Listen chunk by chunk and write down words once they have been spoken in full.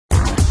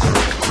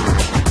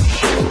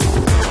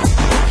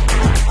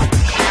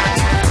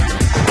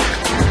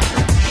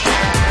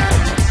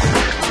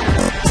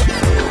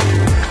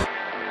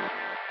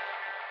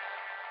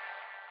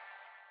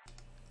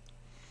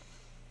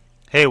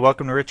Hey,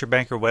 welcome to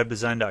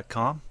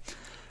richardbankerwebdesign.com.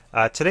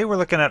 Today we're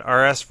looking at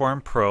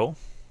RSForm Pro.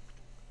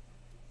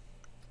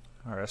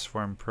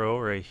 RSForm Pro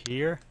right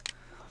here.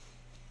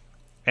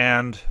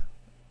 And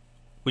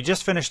we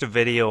just finished a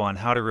video on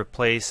how to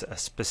replace a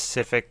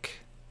specific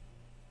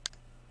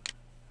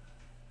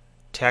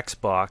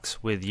text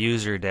box with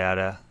user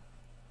data.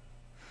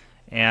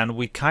 And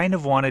we kind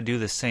of want to do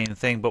the same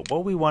thing, but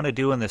what we want to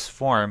do in this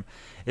form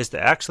is to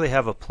actually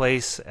have a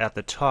place at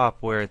the top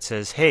where it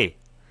says, hey,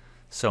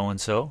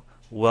 so-and-so,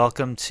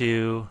 welcome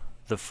to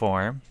the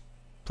form.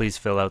 Please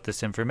fill out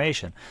this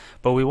information.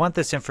 But we want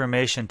this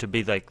information to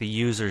be like the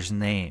user's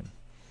name.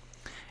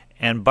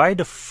 And by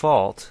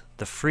default,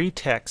 the free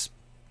text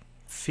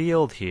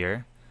field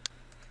here,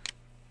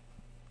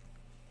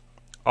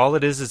 all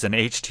it is an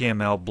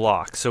HTML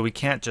block. So we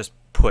can't just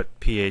put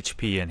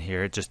PHP in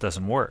here. It just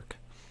doesn't work.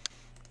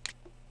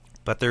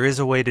 But there is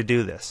a way to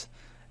do this.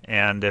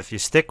 And if you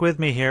stick with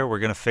me here, we're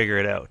going to figure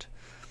it out.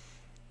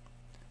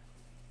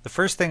 The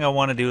first thing I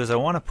want to do is I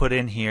want to put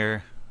in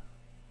here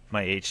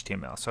my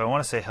HTML. So I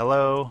want to say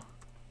hello,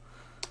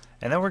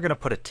 and then we're going to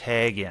put a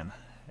tag in.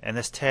 And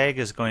this tag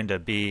is going to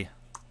be,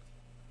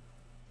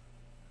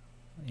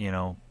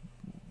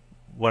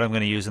 what I'm going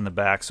to use in the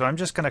back. So I'm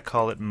just going to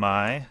call it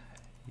my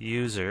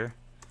user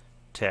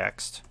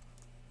text.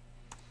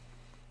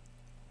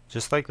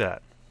 Just like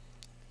that.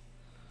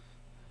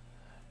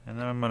 And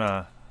then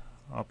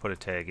I'll put a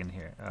tag in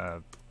here,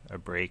 a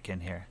break in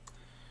here.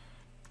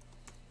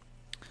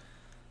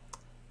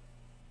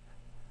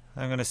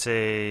 I'm going to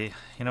say,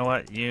 you know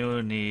what,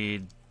 you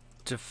need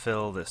to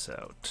fill this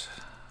out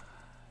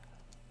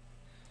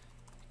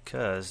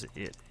because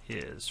it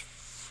is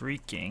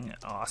freaking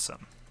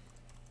awesome.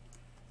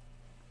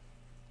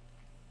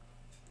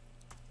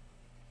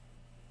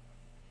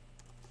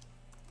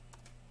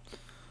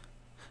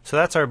 So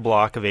that's our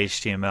block of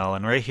HTML,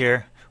 and right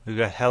here we've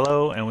got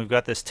hello and we've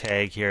got this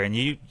tag here, and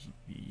you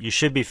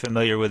should be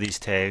familiar with these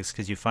tags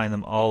because you find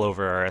them all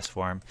over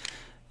RSForm.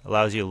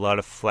 Allows you a lot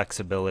of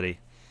flexibility.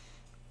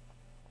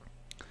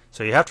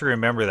 So you have to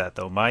remember that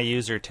though, my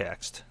user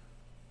text.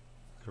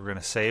 So we're going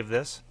to save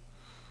this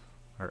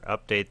or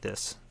update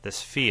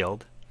this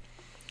field.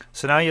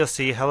 So now you'll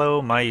see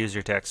hello my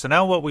user text. So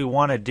now what we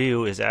want to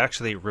do is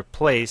actually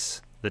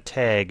replace the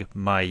tag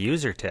my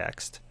user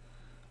text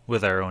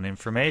with our own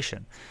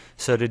information.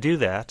 So to do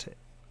that,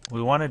 we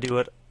want to do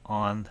it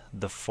on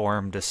the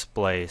form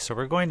display. So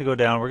we're going to go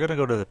down, we're going to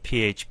go to the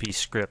PHP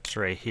scripts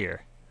right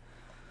here.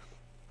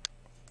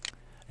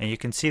 And you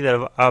can see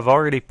that I've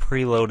already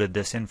preloaded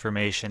this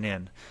information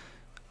in.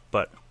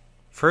 But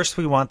first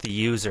we want the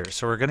user.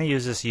 So we're going to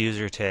use this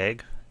user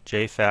tag,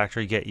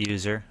 jfactory get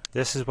user.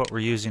 This is what we're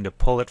using to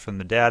pull it from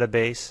the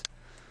database.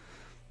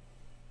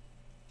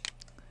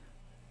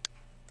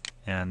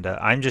 And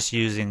I'm just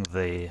using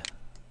the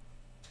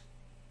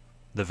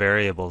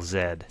variable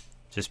z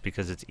just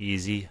because it's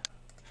easy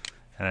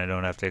and I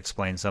don't have to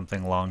explain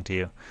something long to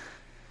you.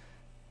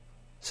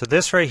 So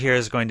this right here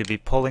is going to be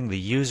pulling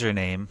the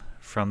username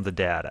from the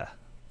data,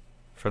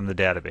 from the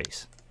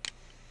database.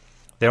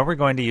 Then we're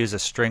going to use a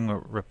string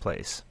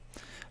replace.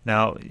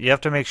 Now you have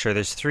to make sure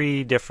there's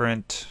 3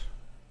 different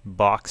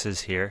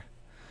boxes here,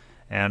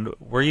 and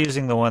we're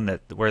using the one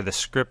where the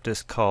script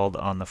is called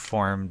on the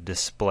form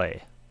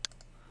display,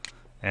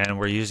 and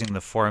we're using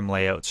the form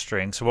layout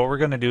string. So what we're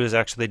going to do is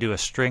actually do a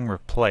string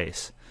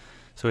replace.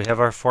 So we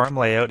have our form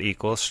layout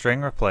equals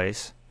string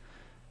replace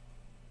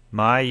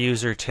my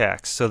user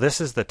text. So this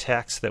is the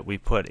text that we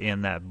put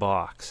in that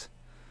box.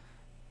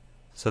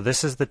 So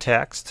this is the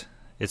text.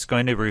 It's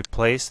going to be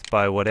replaced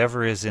by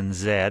whatever is in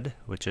Z,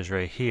 which is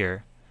right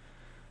here,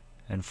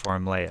 and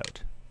form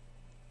layout.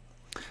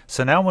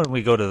 So now when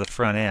we go to the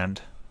front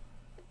end,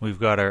 we've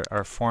got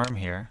our form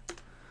here.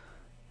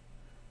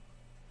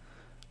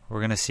 We're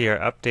going to see our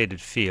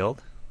updated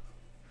field,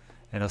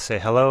 and it'll say,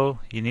 hello,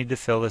 you need to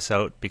fill this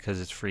out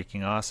because it's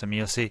freaking awesome.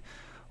 You'll see,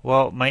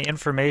 well, my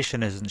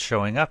information isn't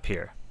showing up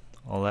here.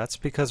 Well, that's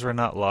because we're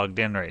not logged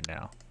in right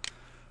now.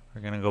 We're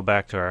going to go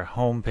back to our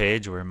home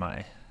page where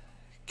my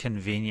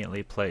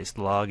conveniently placed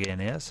login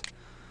is.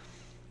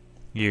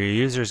 Your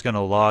user is going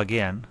to log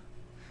in.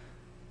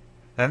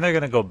 Then they're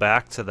going to go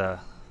back to the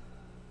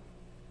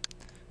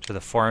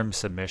form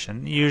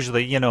submission.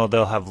 Usually,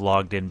 they'll have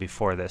logged in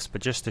before this, but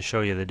just to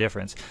show you the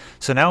difference.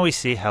 So now we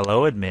see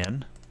hello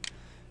admin.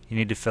 You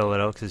need to fill it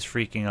out because it's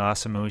freaking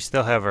awesome, and we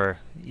still have our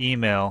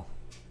email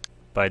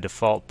by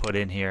default put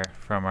in here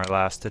from our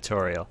last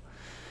tutorial.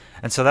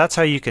 And so that's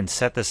how you can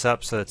set this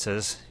up so it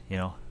says,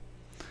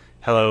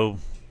 hello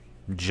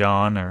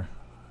John or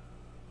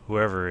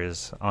whoever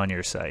is on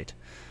your site.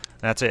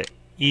 That's an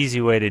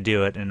easy way to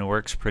do it, and it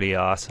works pretty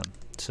awesome.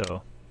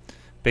 So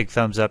big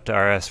thumbs up to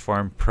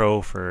RSForm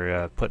Pro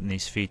for putting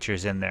these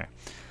features in there.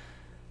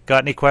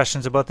 Got any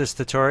questions about this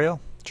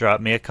tutorial?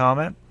 Drop me a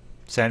comment,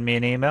 send me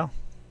an email.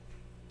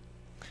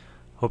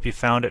 Hope you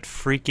found it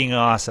freaking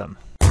awesome.